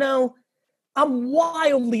 I'm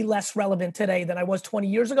wildly less relevant today than I was 20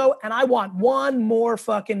 years ago, and I want one more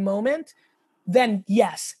fucking moment, then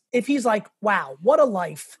yes. If he's like, wow, what a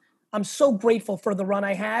life. I'm so grateful for the run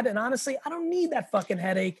I had. And honestly, I don't need that fucking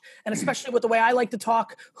headache. And especially with the way I like to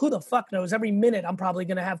talk, who the fuck knows? Every minute I'm probably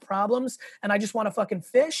going to have problems and I just want to fucking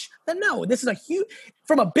fish. Then no, this is a huge,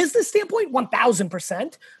 from a business standpoint,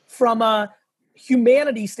 1000%. From a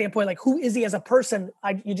humanity standpoint, like who is he as a person?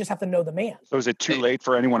 You just have to know the man. So is it too late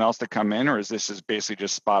for anyone else to come in, or is this basically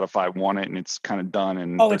just Spotify won it and it's kind of done?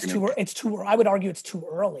 And it's too. I would argue it's too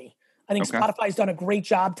early. I think Spotify's done a great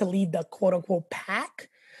job to lead the quote unquote pack.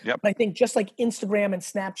 Yep. But I think just like Instagram and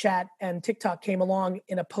Snapchat and TikTok came along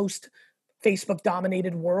in a post Facebook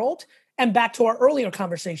dominated world. And back to our earlier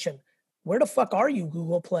conversation, where the fuck are you,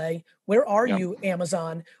 Google Play? Where are you,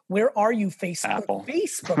 Amazon? Where are you, Facebook? Apple.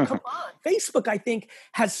 Facebook, come on. Facebook, I think,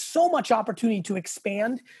 has so much opportunity to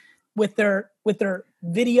expand with their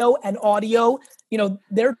video and audio. You know,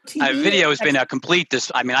 their TV. Video has been a complete.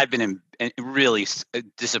 I've been really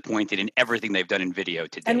disappointed in everything they've done in video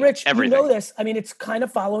today. And Rich, everything. you know this. I mean, it's kind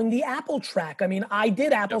of following the Apple track. I mean, I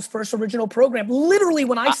did Apple's first original program. Literally,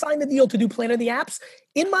 when I signed the deal to do Planet of the Apps,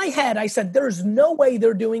 in my head, I said, there's no way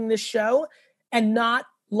they're doing this show and not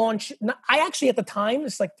launch. I actually, at the time,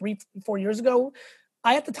 it's like 3-4 years ago,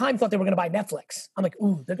 I at the time thought they were going to buy Netflix. I'm like,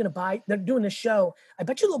 ooh, they're doing this show. I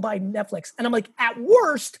bet you they'll buy Netflix. And I'm like, at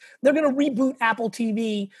worst, they're going to reboot Apple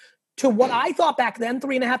TV to what I thought back then,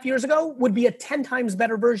 3.5 years ago, would be a 10 times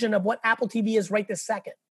better version of what Apple TV is right this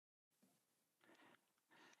second.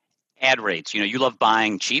 Ad rates. You love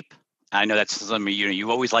buying cheap. I know that's something you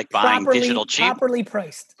always like buying digital cheap. Properly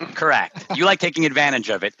priced. Correct. You like taking advantage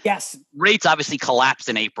of it. Yes. Rates obviously collapsed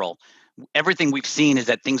in April. Everything we've seen is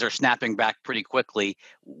that things are snapping back pretty quickly.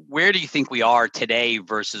 Where do you think we are today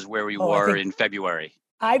versus where we were in February?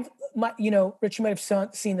 Rich, you might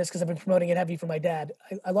have seen this because I've been promoting it heavy for my dad.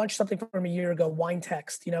 I launched something from a year ago, Wine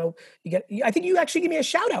Text. I think you actually give me a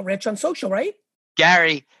shout out, Rich, on social, right?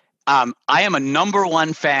 Gary, I am a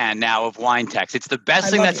 #1 fan now of Wine Text. It's the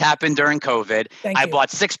best thing that's happened during COVID. I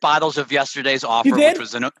bought 6 bottles of yesterday's offer, which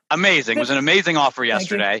was amazing. It was an amazing offer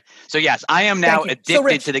yesterday. So yes, I am now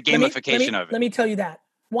addicted to the gamification of it. Let me tell you that.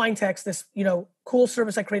 Wine Text, this, cool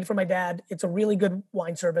service I created for my dad. It's a really good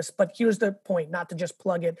wine service, but here's the point, not to just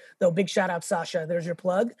plug it, though. Big shout out, Sasha. There's your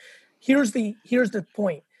plug. Here's the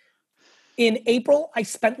point. In April, I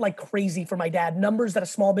spent like crazy for my dad, numbers that a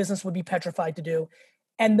small business would be petrified to do.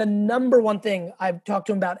 And the #1 thing I've talked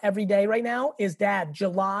to him about every day right now is, Dad,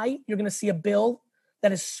 July, you're going to see a bill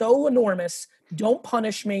that is so enormous. Don't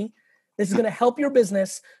punish me. This is going to help your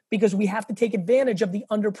business because we have to take advantage of the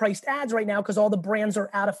underpriced ads right now because all the brands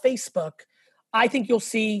are out of Facebook. I think you'll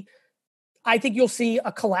see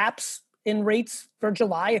a collapse in rates for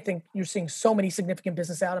July. I think you're seeing so many significant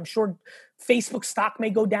business out. I'm sure Facebook stock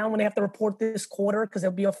may go down when they have to report this quarter because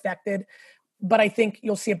they'll be affected. But I think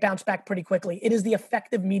you'll see it bounce back pretty quickly. It is the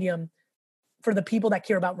effective medium for the people that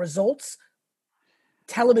care about results.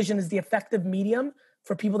 Television is the effective medium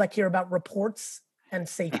for people that care about reports and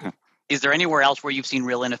safety. Is there anywhere else where you've seen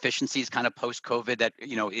real inefficiencies kind of post-COVID that,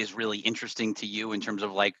 is really interesting to you in terms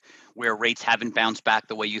of like where rates haven't bounced back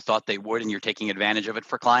the way you thought they would and you're taking advantage of it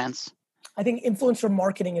for clients? I think influencer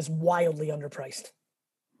marketing is wildly underpriced.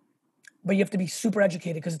 But you have to be super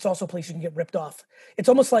educated because it's also a place you can get ripped off. It's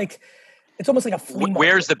almost like a flea market.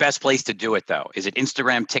 Where's the best place to do it, though? Is it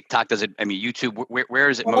Instagram, TikTok? YouTube? Where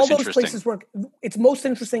is it most interesting? All those places work. It's most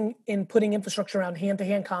interesting in putting infrastructure around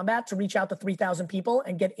hand-to-hand combat to reach out to 3,000 people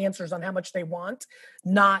and get answers on how much they want,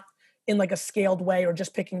 not in like a scaled way or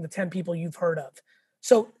just picking the 10 people you've heard of.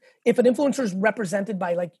 So if an influencer is represented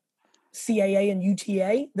by like CAA and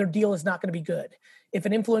UTA, their deal is not going to be good. If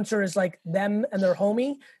an influencer is like them and their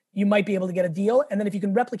homie, you might be able to get a deal. And then if you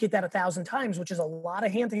can replicate that 1,000 times, which is a lot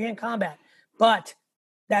of hand-to-hand combat, but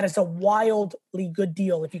that is a wildly good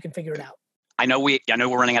deal if you can figure it out. I know we're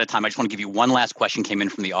running out of time. I just want to give you one last question came in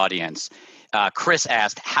from the audience. Chris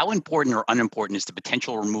asked, how important or unimportant is the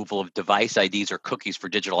potential removal of device IDs or cookies for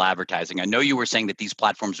digital advertising? I know you were saying that these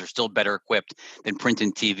platforms are still better equipped than print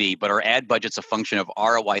and TV, but are ad budgets a function of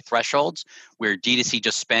ROI thresholds where D2C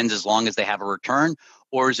just spends as long as they have a return?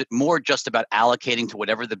 Or is it more just about allocating to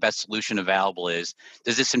whatever the best solution available is?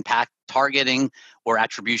 Does this impact targeting or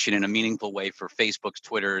attribution in a meaningful way for Facebook's,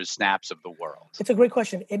 Twitter's, Snaps of the world? It's a great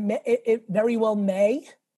question. It very well may.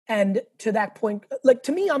 And to that point, like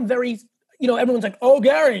to me, I'm very, everyone's like, oh,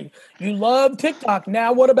 Gary, you love TikTok.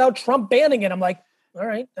 Now what about Trump banning it? I'm like, all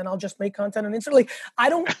right, then I'll just make content on Instagram. Like, I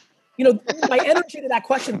don't, my energy to that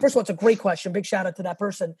question, first of all, it's a great question. Big shout out to that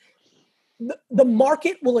person. The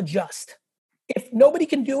market will adjust. if nobody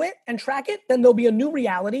can do it and track it, then there'll be a new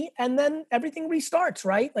reality and then everything restarts,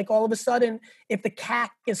 right? Like all of a sudden, if the CAC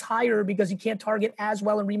is higher because you can't target as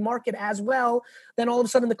well and remarket as well, then all of a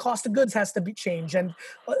sudden the cost of goods has to be changed. And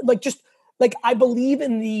I believe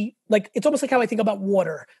in it's almost like how I think about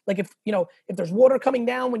water. Like if there's water coming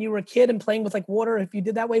down when you were a kid and playing with like water, if you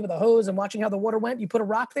did that way with a hose and watching how the water went, you put a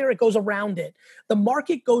rock there, it goes around it. The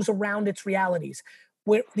market goes around its realities,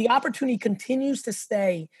 where the opportunity continues to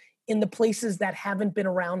stay in the places that haven't been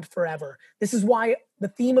around forever. This is why the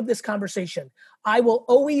theme of this conversation, I will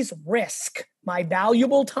always risk my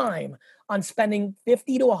valuable time on spending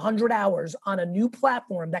 50 to 100 hours on a new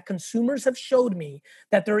platform that consumers have showed me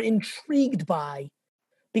that they're intrigued by,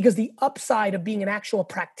 because the upside of being an actual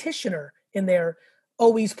practitioner in there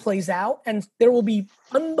always plays out. And there will be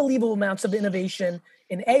unbelievable amounts of innovation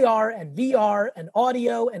in AR and VR and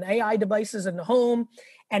audio and AI devices in the home,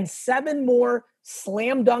 and 7 more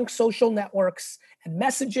slam dunk social networks and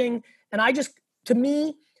messaging. And to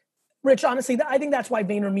me, Rich, honestly, I think that's why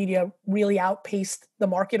VaynerMedia really outpaced the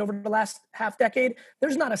market over the last half decade.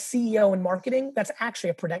 There's not a CEO in marketing that's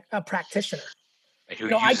actually a practitioner. Who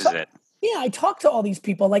uses it? Yeah, I talk to all these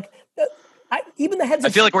people. Like, even the heads. I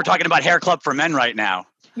feel like we're talking about Hair Club for Men right now.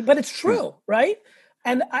 But it's true, right?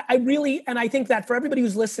 And I think that for everybody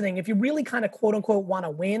who's listening, if you really kind of quote unquote want to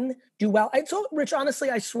win, do well. So, Rich, honestly,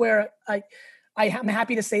 I swear, I'm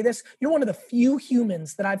happy to say this. You're one of the few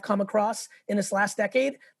humans that I've come across in this last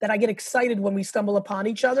decade that I get excited when we stumble upon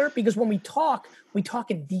each other, because when we talk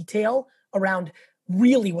in detail around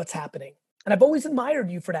really what's happening. And I've always admired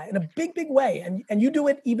you for that in a big, big way. And you do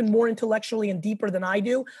it even more intellectually and deeper than I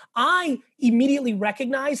do. I immediately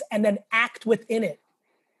recognize and then act within it.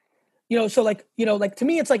 So to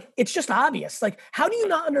me, it's just obvious. Like, how do you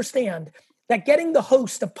not understand that getting the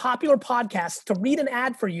host of popular podcasts to read an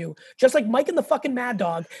ad for you, just like Mike and the fucking Mad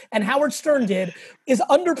Dog and Howard Stern did, is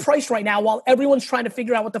underpriced right now while everyone's trying to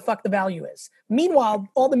figure out what the fuck the value is? Meanwhile,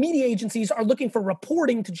 all the media agencies are looking for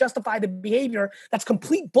reporting to justify the behavior. That's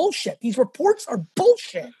complete bullshit. These reports are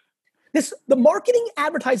bullshit. The marketing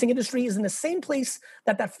advertising industry is in the same place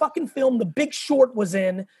that fucking film The Big Short was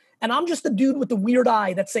in. And I'm just the dude with the weird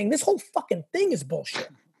eye that's saying this whole fucking thing is bullshit.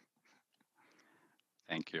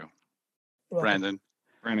 Thank you. Brandon,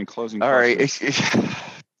 closing. All right.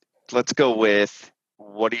 Let's go with,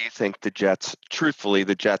 what do you think the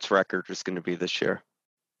Jets record is going to be this year?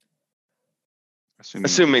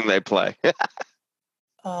 Assuming they play.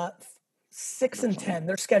 6-10.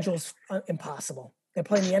 Their schedule's impossible. They're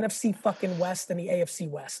playing the NFC fucking West and the AFC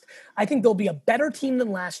West. I think they'll be a better team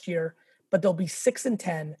than last year, but they'll be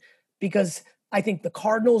 6-10 because I think the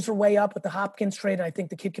Cardinals are way up with the Hopkins trade, and I think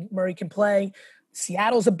the kid Murray can play.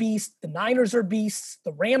 Seattle's a beast. The Niners are beasts.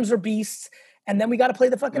 The Rams are beasts. And then we got to play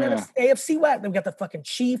the fucking AFC West. Then we got the fucking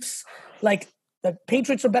Chiefs. Like, the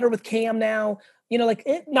Patriots are better with Cam now.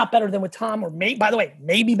 Not better than with Tom, or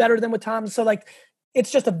maybe better than with Tom. So,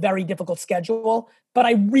 it's just a very difficult schedule. But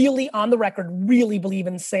I really, on the record, really believe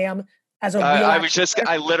in Sam as a real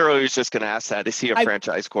I literally was just going to ask that. Is he a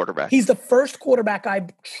franchise quarterback? He's the first quarterback I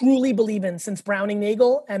truly believe in since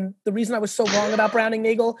Browning-Nagel. And the reason I was so wrong about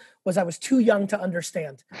Browning-Nagel was I was too young to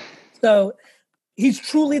understand. So he's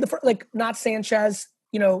truly the first, not Sanchez,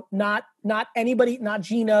 not anybody, not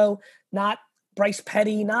Geno, not Bryce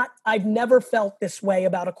Petty, I've never felt this way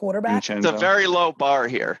about a quarterback. It's a very low bar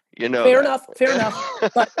here, Fair enough.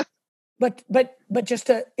 But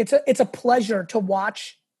it's a pleasure to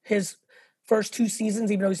watch his first 2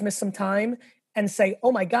 seasons, even though he's missed some time, and say,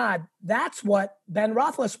 oh my God, that's what Ben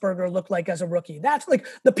Roethlisberger looked like as a rookie. That's like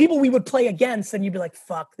the people we would play against, and you'd be like,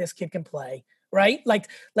 fuck, this kid can play, right?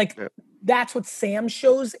 That's what Sam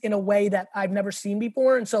shows in a way that I've never seen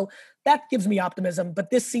before. And so that gives me optimism. But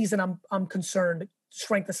this season, I'm concerned.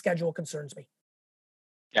 Strength of schedule concerns me.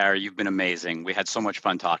 Gary, you've been amazing. We had so much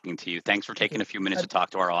fun talking to you. Thanks for taking a few minutes to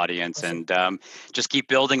talk to our audience. And just keep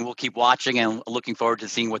building. We'll keep watching and looking forward to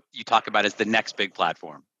seeing what you talk about as the next big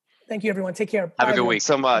platform. Thank you, everyone. Take care. Have a good week.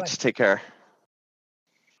 So much. Bye. Take care.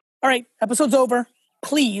 All right. Episode's over.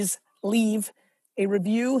 Please leave a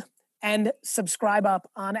review and subscribe up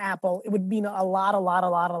on Apple. It would mean a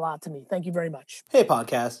lot to me. Thank you very much. Hey,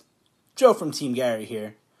 podcast. Joe from Team Gary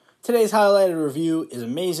here. Today's highlighted review is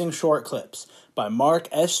Amazing Short Clips by Mark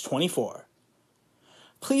S24.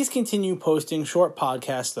 Please continue posting short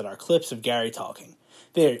podcasts that are clips of Gary talking.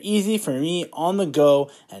 They are easy for me on the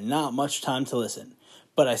go and not much time to listen,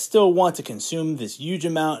 but I still want to consume this huge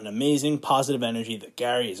amount and amazing positive energy that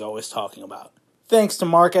Gary is always talking about. Thanks to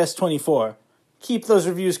Mark S24. Keep those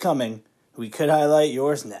reviews coming. We could highlight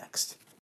yours next.